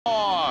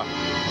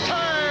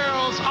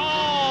Tales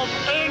of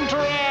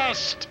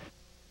Interest!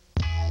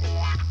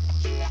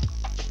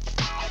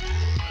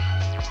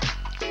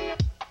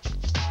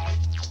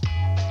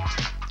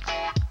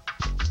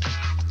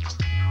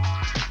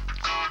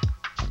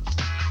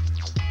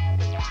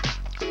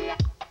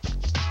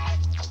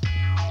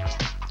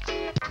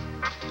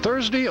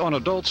 Thursday on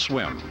Adult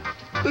Swim.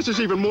 This is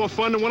even more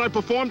fun than when I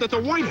performed at the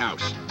White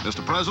House.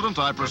 Mr. President,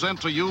 I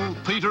present to you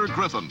Peter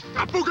Griffin.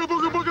 Booga,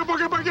 booga, booga,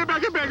 booga, booga,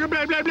 booga, booga,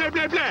 blah, blah, blah,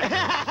 blah, blah.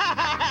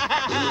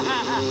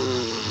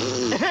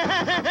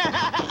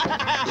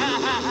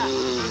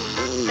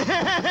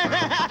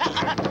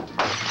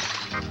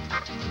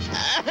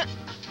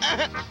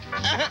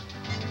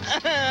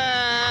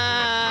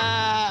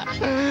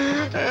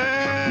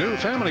 New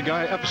Family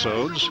Guy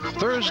episodes,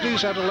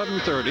 Thursdays at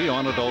 11:30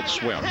 on Adult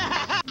Swim.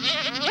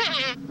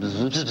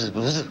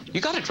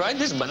 You gotta try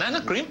this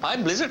banana cream pie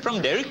blizzard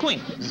from Dairy Queen.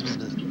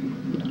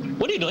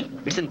 What are you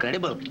doing? It's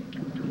incredible.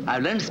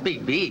 I've learned to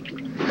speak B.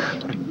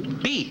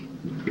 B?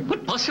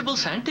 What possible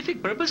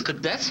scientific purpose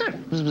could that serve?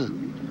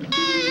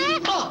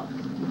 Oh!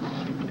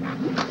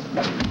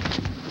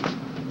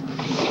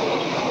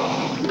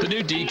 The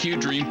new DQ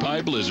Dream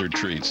Pie Blizzard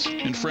treats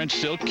in French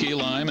silk, key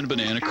lime, and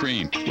banana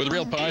cream with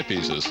real pie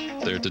pieces.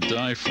 They're to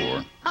die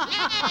for.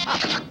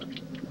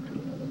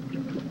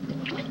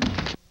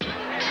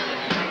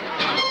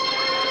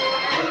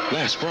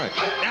 Last Sprite.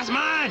 That's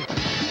mine!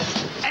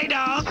 Hey,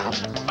 dog,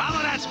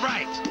 follow that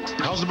Sprite.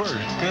 How's the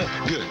burger? Good.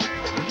 Good.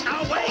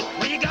 Oh, wait,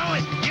 where you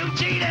going? You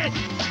cheated!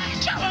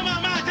 Show him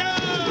on my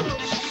toes!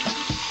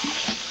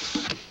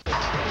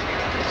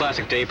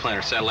 Classic day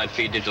planner, satellite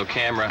feed, digital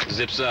camera,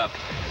 zips up,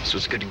 so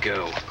it's good to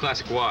go.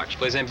 Classic watch,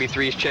 plays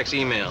MP3s, checks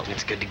email,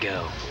 it's good to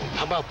go.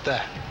 How about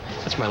that?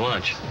 That's my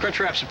lunch.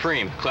 Crunchwrap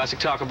Supreme, classic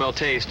Taco Bell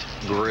taste,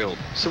 grilled,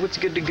 so it's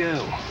good to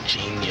go.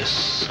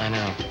 Genius. I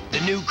know. The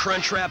new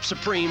Crunchwrap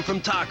Supreme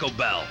from Taco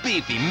Bell.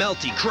 Beefy,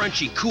 melty,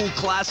 crunchy, cool,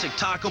 classic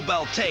Taco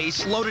Bell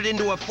taste loaded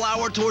into a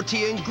flour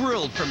tortilla and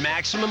grilled for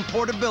maximum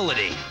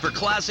portability. For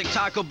classic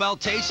Taco Bell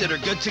tastes that are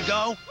good to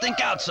go, think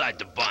outside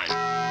the bun.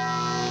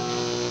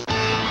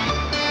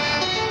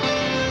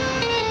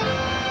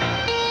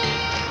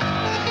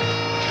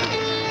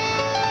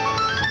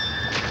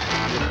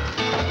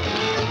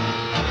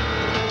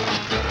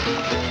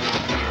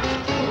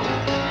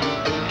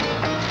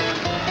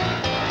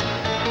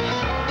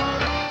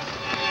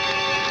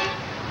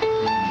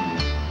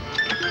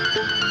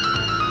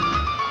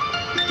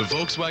 The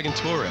Volkswagen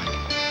Touareg,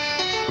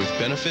 with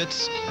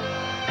benefits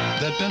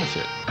that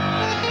benefit.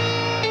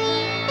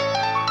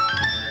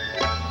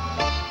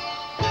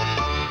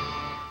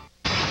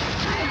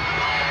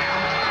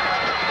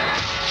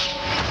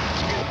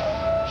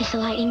 Is the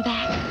lighting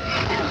back?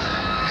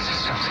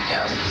 Something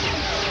else.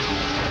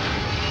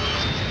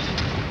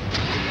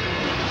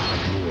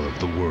 War of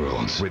the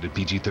Worlds, rated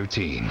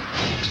PG-13,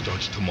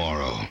 starts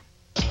tomorrow.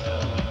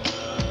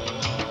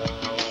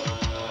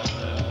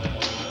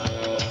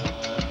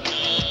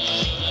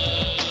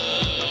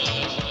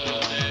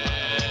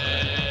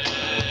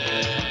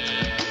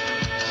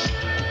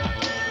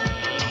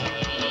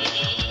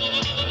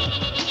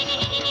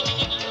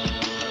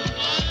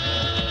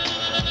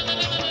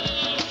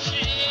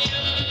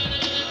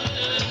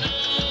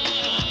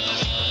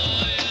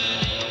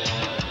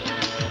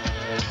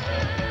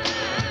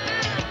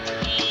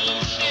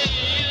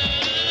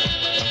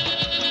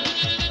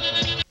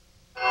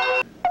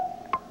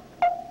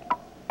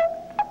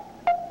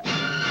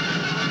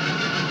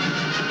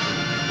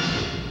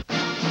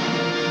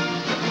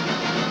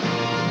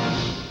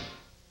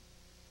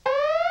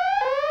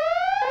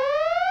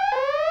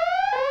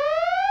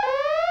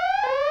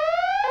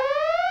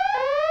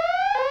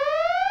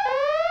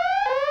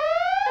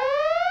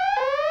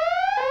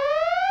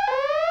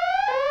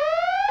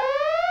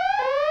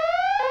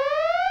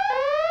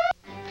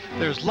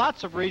 There's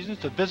lots of reasons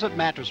to visit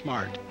Mattress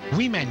Mart.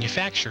 We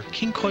manufacture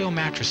king coil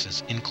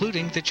mattresses,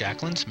 including the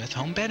Jacqueline Smith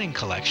Home Bedding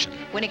Collection.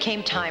 When it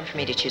came time for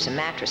me to choose a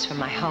mattress for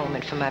my home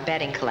and for my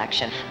bedding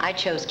collection, I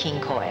chose King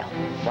Coil.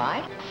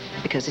 Why?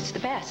 Because it's the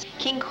best.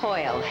 King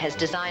Coil has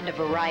designed a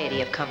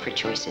variety of comfort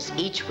choices,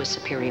 each with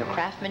superior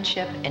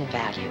craftsmanship and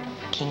value.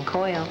 King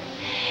Coil.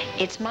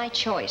 It's my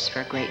choice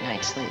for a great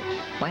night's sleep.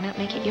 Why not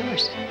make it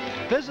yours?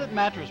 Visit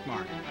Mattress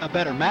Mart. A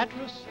better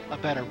mattress, a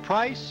better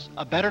price,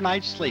 a better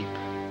night's sleep.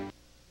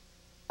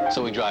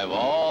 So we drive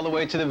all the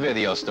way to the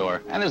video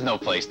store, and there's no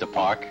place to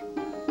park.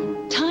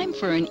 Time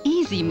for an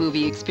easy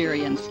movie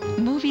experience.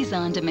 Movies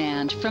on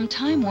demand from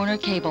Time Warner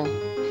Cable.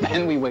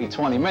 Then we wait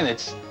 20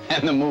 minutes,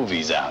 and the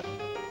movie's out.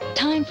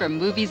 Time for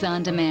movies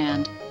on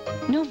demand.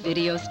 No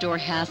video store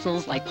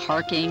hassles like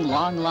parking,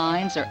 long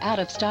lines, or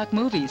out-of-stock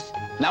movies.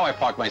 Now I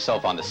park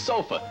myself on the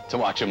sofa to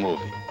watch a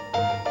movie.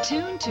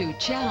 Tune to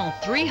Channel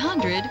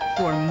 300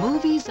 for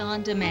movies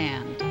on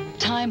demand.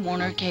 Time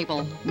Warner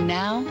Cable.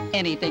 Now,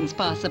 anything's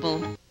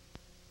possible.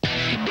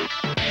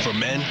 For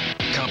men,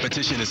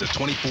 competition is a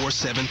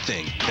 24/7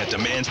 thing that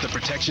demands the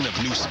protection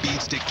of new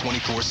Speed Stick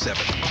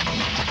 24/7.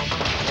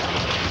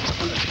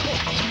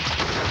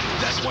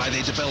 That's That's why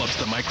they developed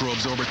the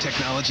microabsorber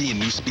technology in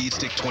new Speed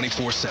Stick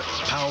 24/7.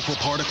 Powerful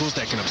particles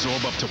that can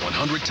absorb up to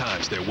 100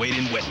 times their weight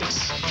in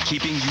wetness,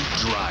 keeping you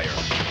drier.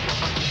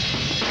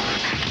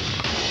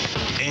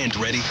 And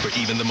ready for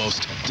even the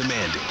most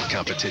demanding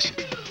competition.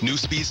 New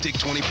Speed Stick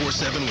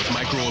 24/7 with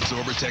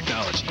microabsorber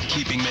technology,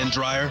 keeping men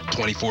drier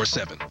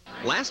 24/7.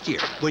 Last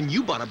year, when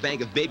you bought a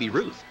bag of Baby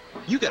Ruth,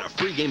 you got a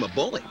free game of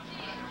bowling.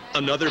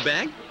 Another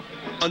bag?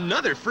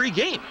 Another free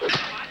game.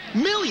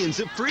 Millions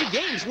of free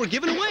games were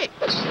given away.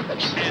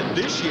 And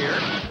this year,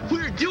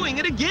 we're doing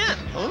it again.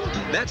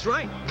 That's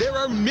right. There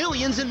are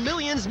millions and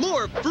millions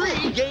more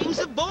free games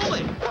of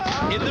bowling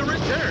in the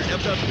return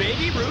of the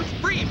Baby Ruth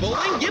free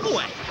bowling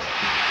giveaway.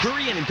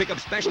 Hurry in and pick up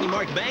specially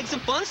marked bags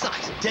of fun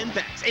size, 10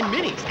 packs, and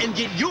minis, and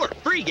get your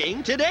free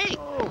game today.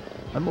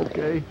 I'm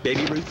okay.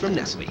 Baby Ruth from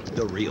Nestle,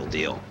 the real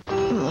deal.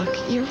 Look,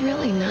 you're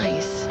really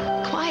nice.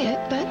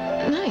 Quiet, but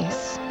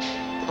nice.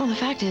 Well, the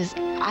fact is,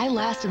 I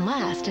last and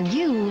last, and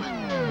you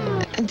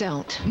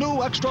don't.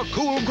 New extra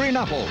cool green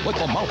apple with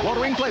the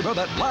mouth-watering flavor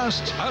that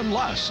lasts and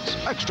lasts.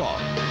 Extra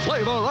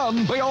flavor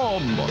and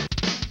beyond.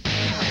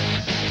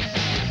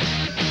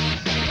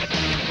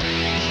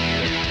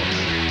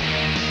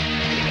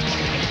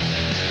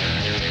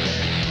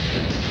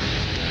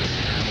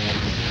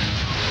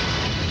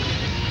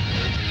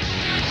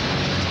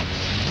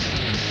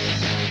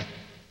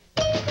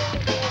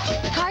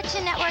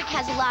 Cartoon Network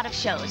has a lot of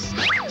shows,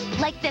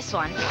 like this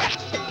one.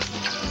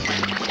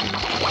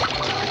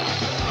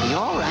 You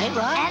all right,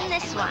 Rod? And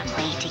this one.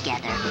 Play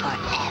together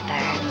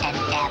forever and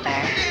ever.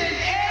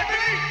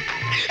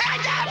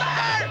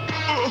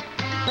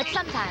 But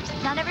sometimes,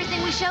 not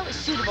everything we show is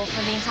suitable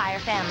for the entire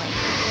family.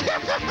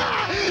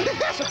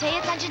 So pay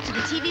attention to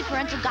the TV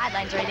parental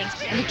guidelines ratings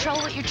and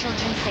control what your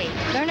children see.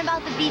 Learn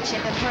about the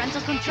B-chip and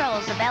parental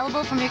controls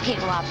available from your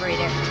cable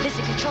operator.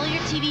 Visit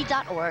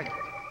controlyourtv.org.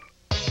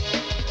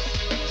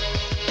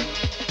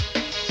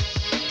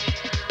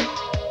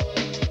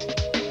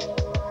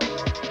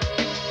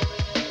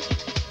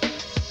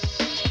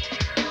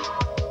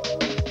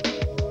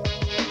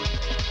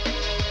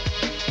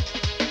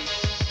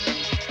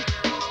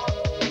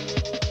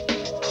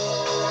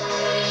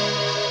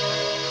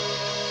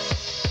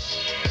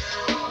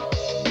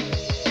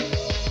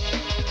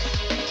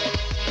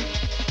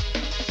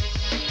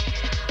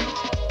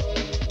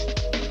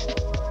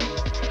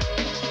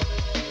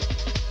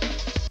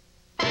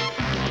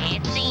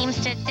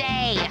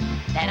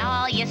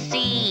 You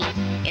see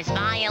is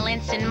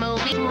violence in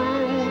movies.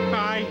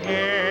 I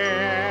have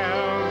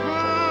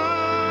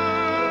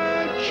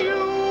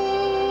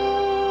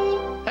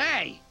you.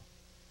 Hey!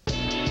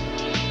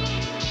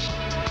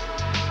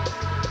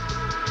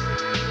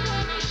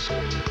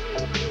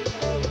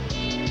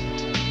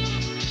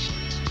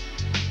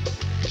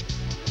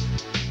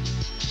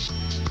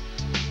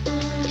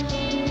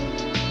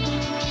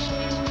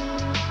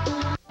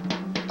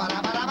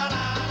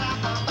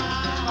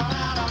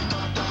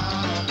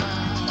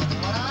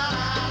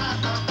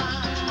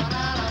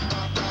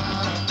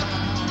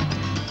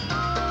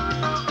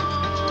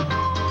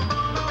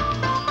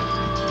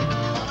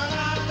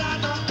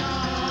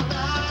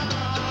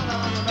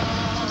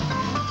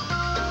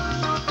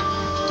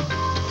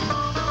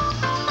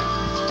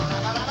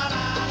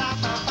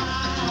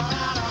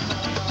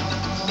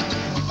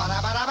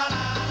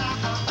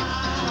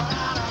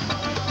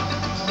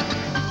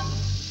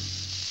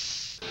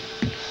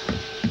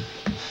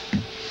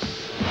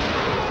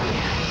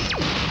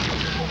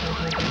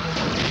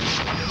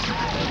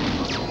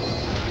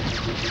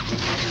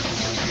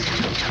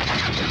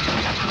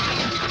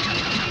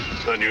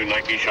 The new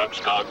Nike Shark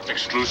Scout,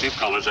 exclusive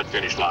colors at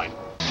finish line.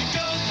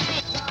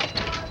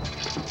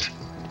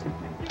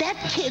 That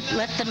kid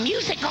left the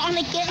music on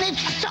again.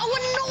 It's so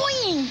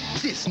annoying.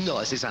 This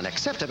noise is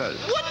unacceptable.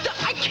 What the?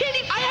 I can't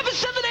even. I have a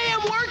 7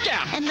 a.m.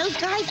 workout. And those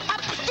guys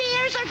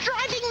upstairs are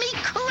driving me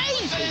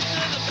crazy.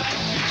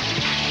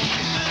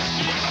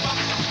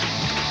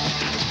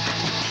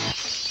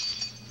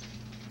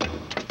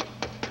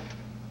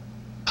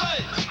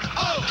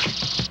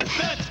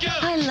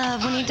 I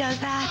love when he does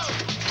that.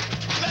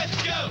 Let's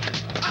go.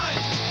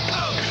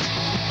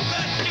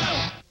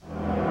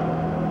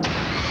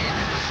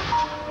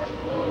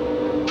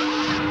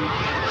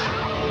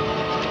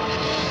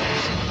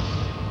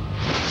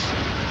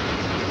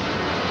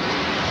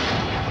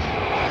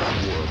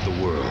 War of the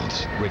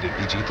Worlds, rated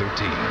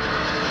PG-13.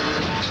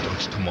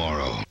 Starts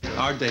tomorrow.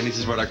 Our Denny's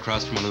is right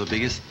across from one of the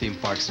biggest theme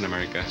parks in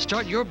America.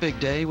 Start your big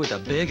day with a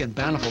big and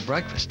bountiful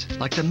breakfast,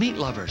 like the Meat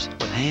Lovers,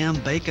 with ham,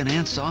 bacon,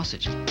 and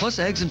sausage, plus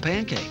eggs and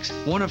pancakes.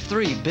 One of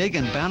 3 big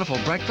and bountiful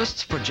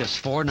breakfasts for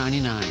just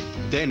 $4.99.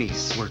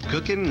 Denny's, we're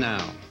cooking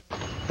now.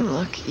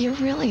 Look, you're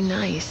really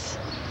nice.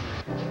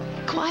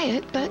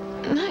 Quiet, but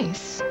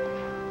nice.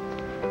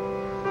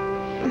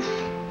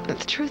 The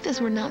truth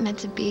is, we're not meant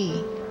to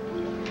be.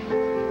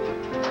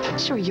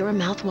 Sure, you're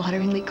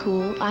mouth-wateringly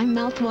cool. I'm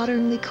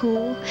mouth-wateringly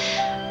cool.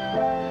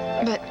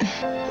 But,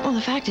 well,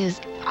 the fact is,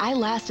 I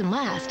last and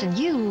last, and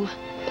you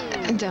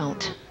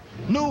don't.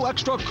 New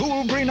extra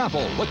cool green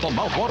apple with the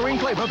mouth-watering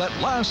flavor that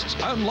lasts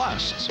and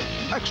lasts.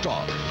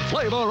 Extra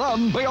flavor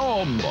and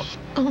beyond.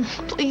 Oh,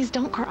 please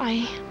don't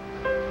cry.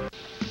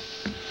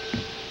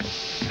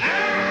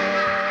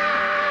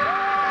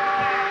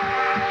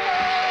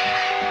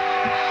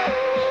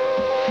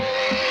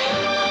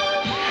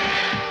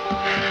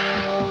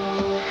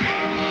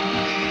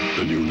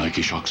 The new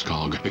Nike Shox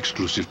Cog,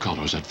 exclusive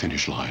colors at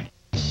finish line.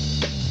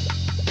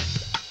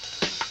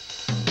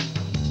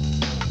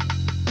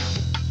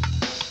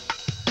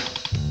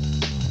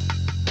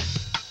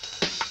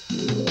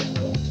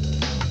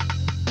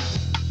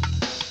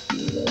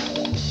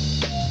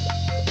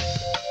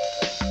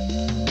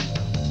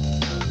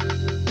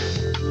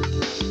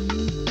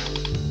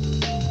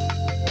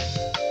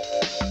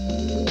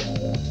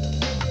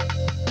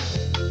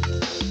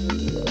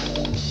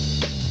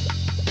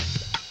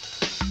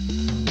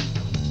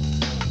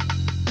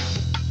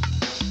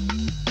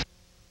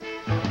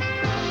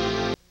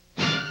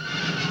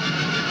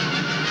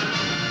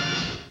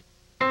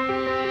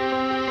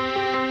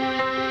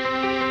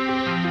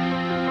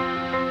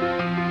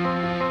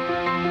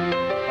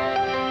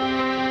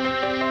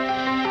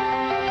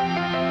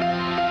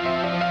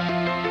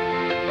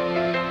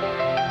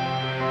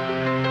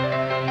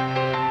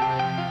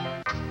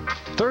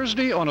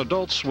 Thursday on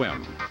Adult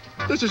Swim.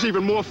 This is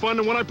even more fun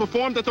than when I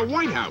performed at the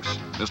White House.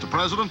 Mr.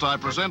 President, I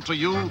present to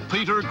you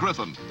Peter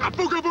Griffin.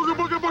 Booga, booga,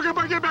 booga, booga,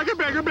 booga, booga,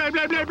 booga, blah,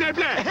 blah, blah, blah,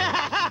 blah.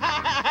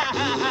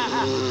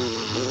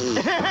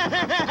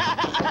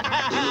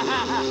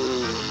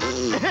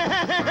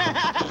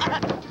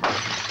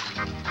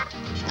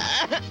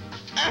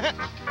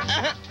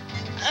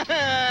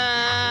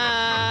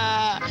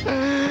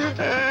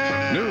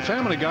 New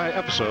Family Guy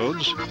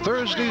episodes,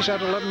 Thursdays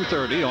at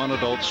 11:30 on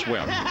Adult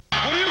Swim.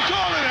 What are you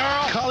calling,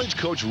 Earl? College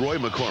coach Roy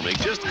McCormick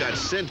just got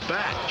sent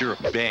back. You're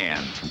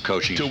banned from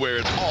coaching. To where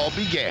it all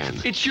began.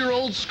 It's your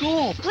old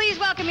school. Please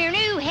welcome your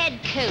new head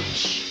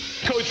coach.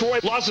 Coach Roy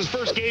lost his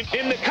first game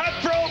in the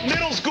cutthroat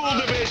middle school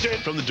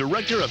division. From the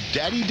director of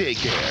Daddy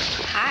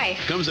Daycare. Hi.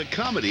 Comes a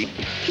comedy.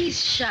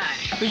 He's shy.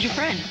 Who's your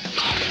friend?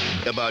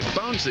 About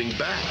bouncing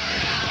back.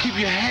 Keep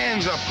your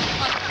hands up.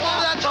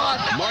 Oh, that's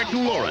hot.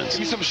 Martin Lawrence. Give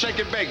me some shake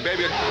and bake,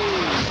 baby.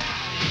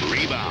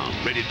 Rebound.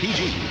 Rated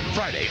PG.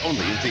 Friday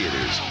only in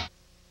theaters.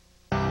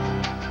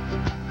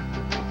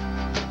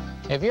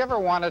 Have you ever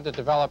wanted to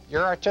develop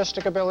your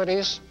artistic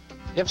abilities?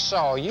 If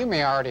so, you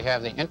may already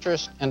have the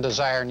interest and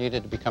desire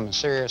needed to become a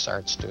serious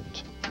art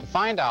student. To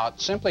find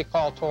out, simply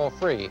call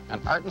toll-free,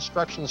 and Art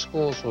Instruction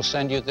Schools will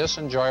send you this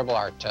enjoyable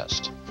art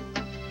test.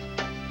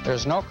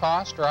 There's no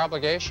cost or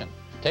obligation.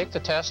 Take the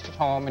test at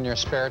home in your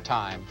spare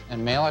time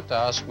and mail it to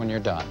us when you're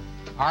done.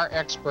 Our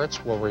experts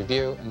will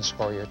review and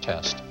score your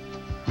test.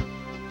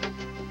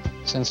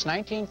 Since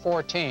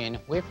 1914,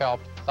 we've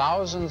helped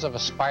thousands of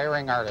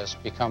aspiring artists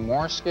become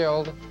more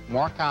skilled,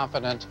 more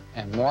confident,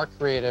 and more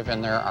creative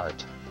in their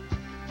art.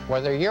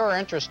 Whether you're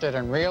interested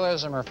in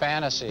realism or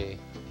fantasy,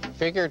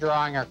 figure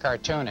drawing or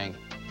cartooning,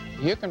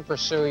 you can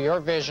pursue your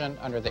vision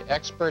under the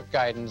expert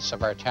guidance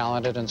of our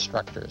talented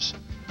instructors.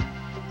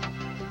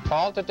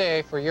 Call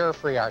today for your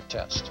free art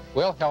test.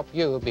 We'll help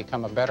you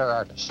become a better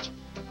artist.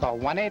 Call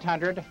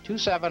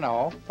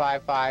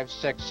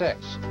 1-800-270-5566.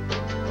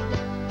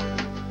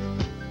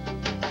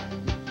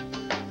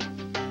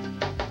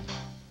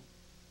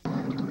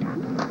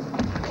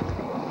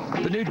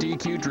 The new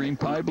DQ Dream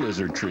Pie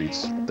Blizzard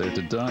treats. They're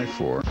to die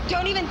for.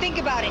 Don't even think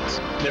about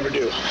it. Never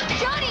do.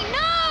 Johnny, no!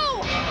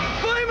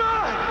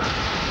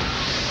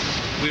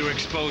 We were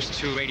exposed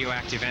to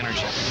radioactive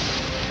energy.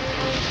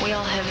 We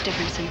all have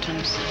different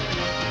symptoms.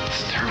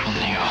 It's terrible,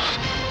 Neo.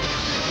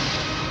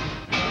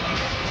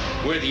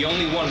 We're the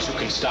only ones who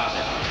can stop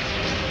it.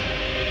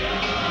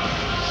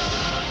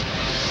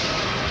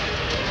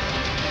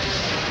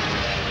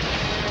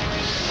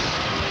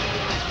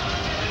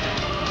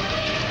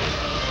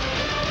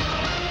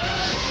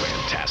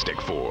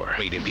 Fantastic Four.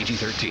 Rated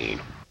PG-13.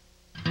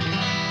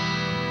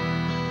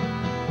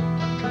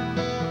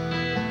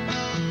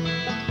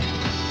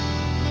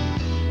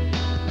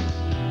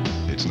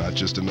 It's not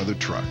just another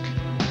truck.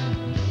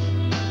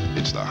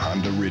 It's the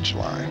Honda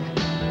Ridgeline.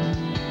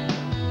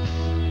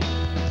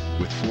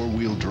 With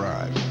four-wheel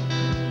drive,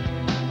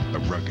 a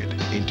rugged,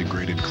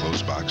 integrated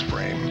closed-box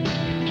frame,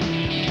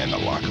 and a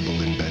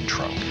lockable in-bed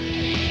trunk.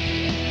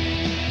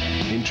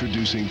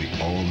 Introducing the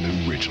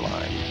all-new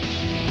Ridgeline.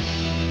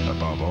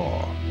 Above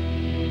all,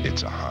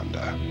 it's a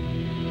Honda.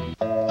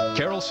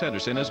 Carol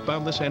Sanderson as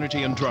Boundless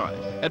Energy and Drive.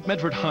 At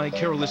Medford High,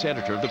 Carol is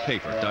editor of the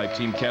paper, dive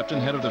team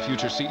captain, head of the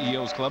Future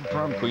CEOs Club,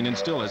 prom queen, and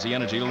still has the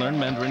energy to learn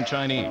Mandarin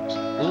Chinese.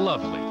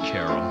 Lovely,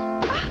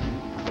 Carol.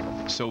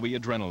 So be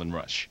Adrenaline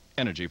Rush.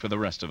 Energy for the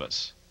rest of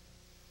us.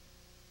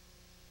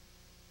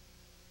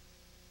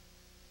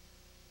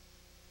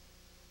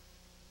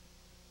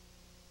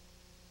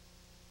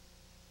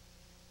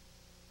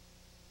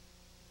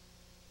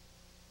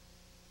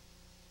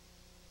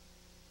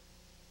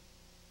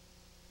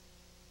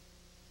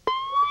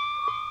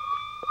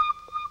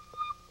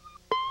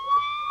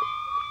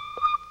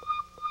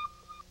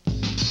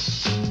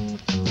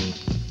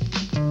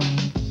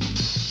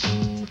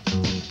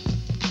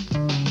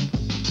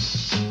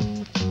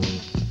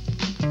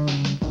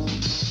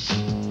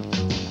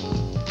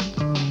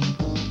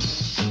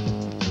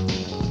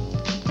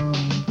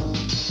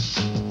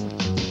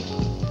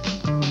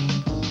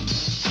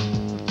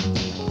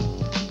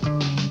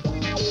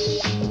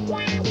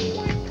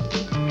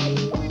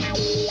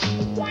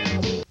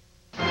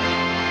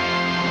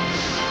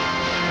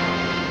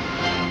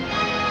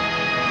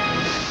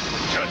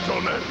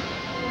 Gentlemen,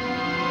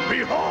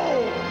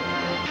 behold!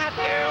 Hot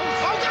girls.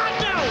 Oh, God,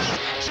 no!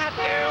 Hot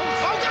girls.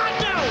 Oh, God,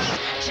 no!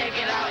 Check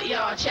it out,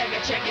 y'all. Check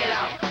it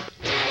out.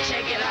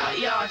 Check it out,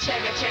 y'all.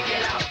 Check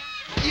it out.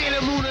 Yeah,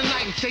 the moon and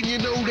lights, and you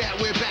know that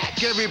we're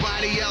back.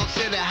 Everybody else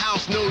in the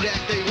house know that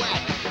they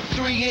whack.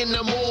 3 in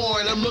the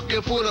morning, I'm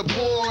looking for the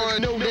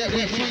porn. Know that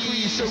we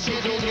free, so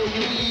get on your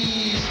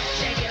knees.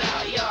 Check it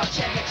out, y'all.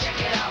 Check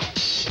it out.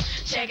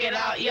 Check it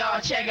out, y'all.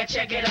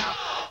 Check it out.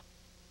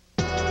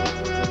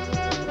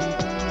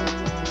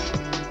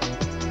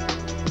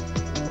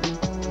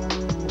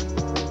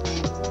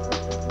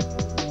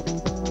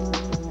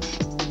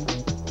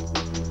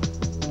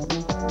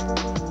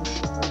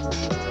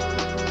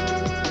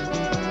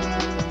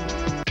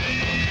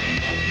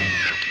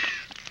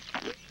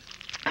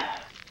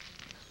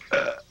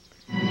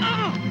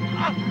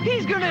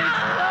 He's gonna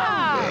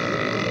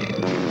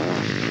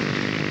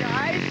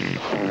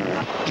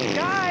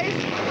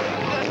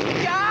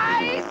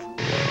Guys!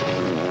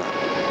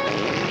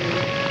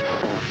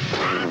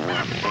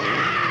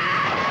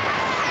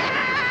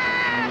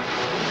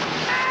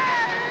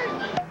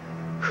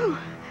 Whew.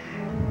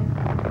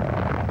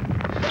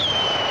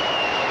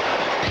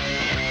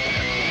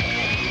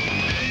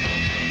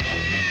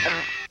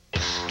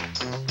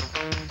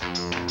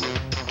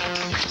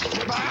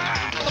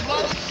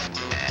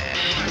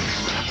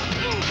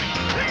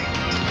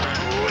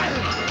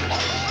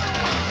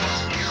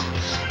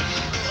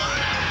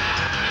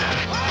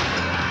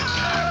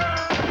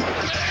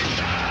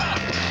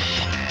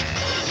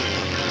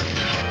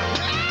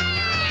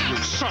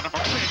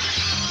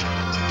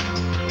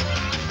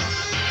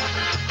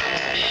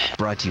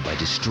 Brought to you by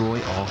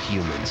Destroy All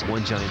Humans,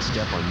 One Giant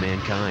Step on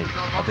Mankind.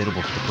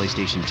 Available for the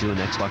PlayStation 2 and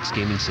Xbox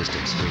gaming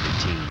systems. Rated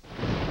Teen.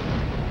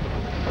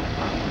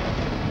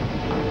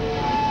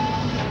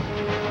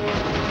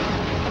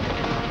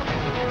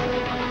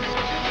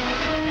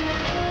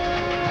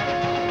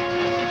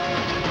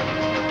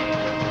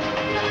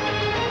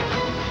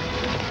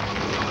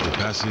 The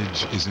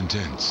passage is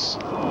intense.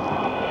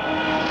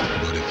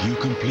 But if you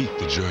complete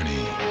the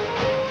journey,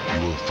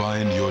 you will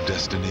find your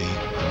destiny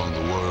among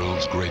the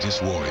world's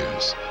greatest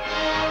warriors.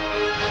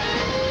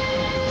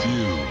 The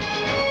few,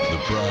 the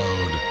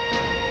proud,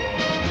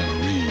 the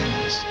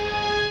Marines.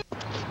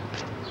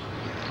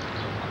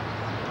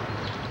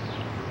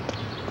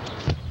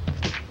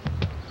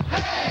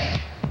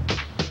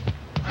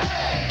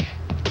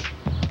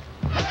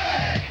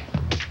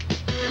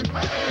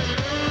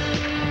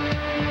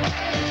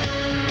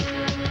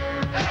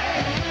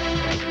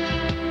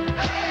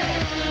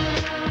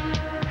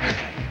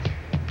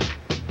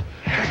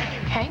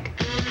 Hank?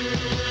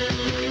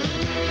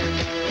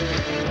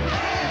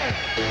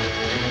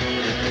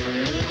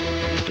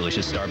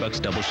 Delicious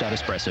Starbucks double shot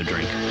espresso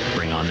drink.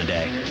 Bring on the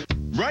day.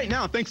 Right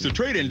now, thanks to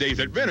trade-in days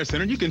at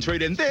Rent-A-Center, you can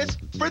trade in this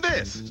for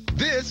this,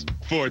 this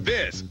for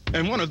this,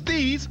 and one of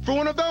these for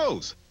one of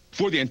those.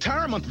 For the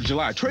entire month of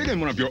July, trade in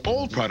one of your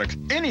old products,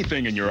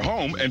 anything in your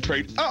home, and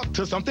trade up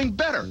to something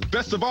better.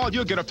 Best of all,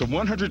 you'll get up to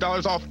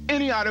 $100 off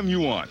any item you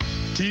want.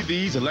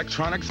 TVs,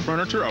 electronics,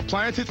 furniture,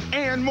 appliances,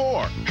 and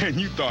more. And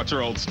you thought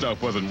your old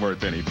stuff wasn't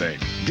worth anything.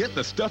 Get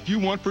the stuff you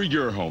want for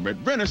your home at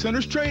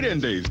Rent-A-Center's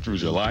trade-in days through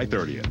July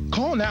 30th.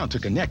 Call now to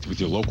connect with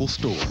your local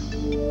store.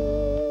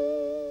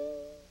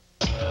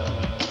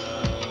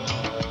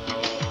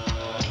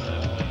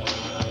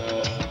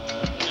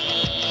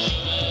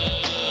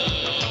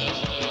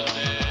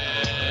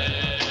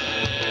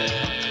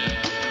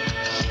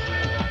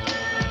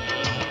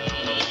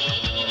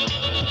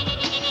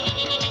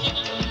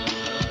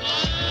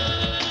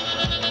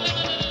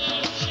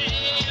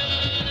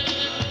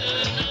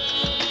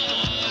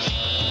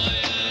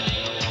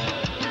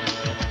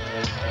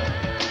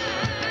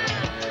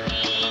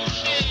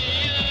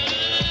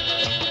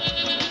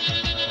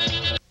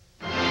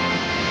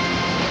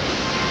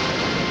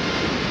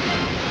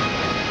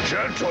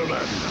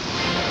 Gentlemen,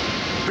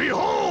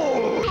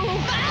 behold!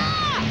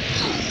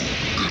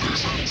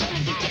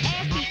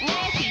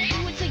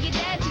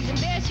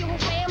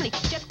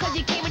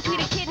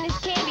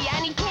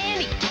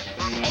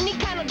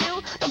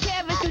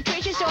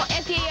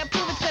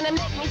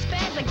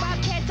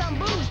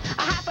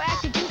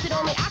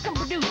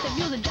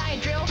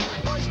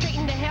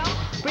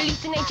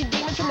 Releasing ancient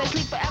demons from their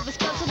sleep forever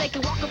spell so they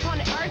can walk upon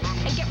the earth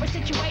and get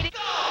resituated.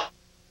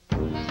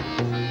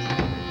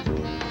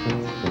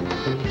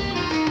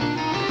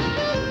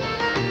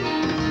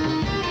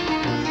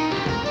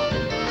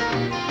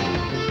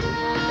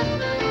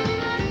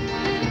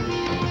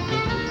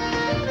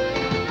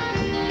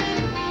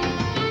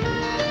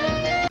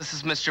 This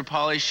is Mr.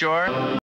 Pauly Shore.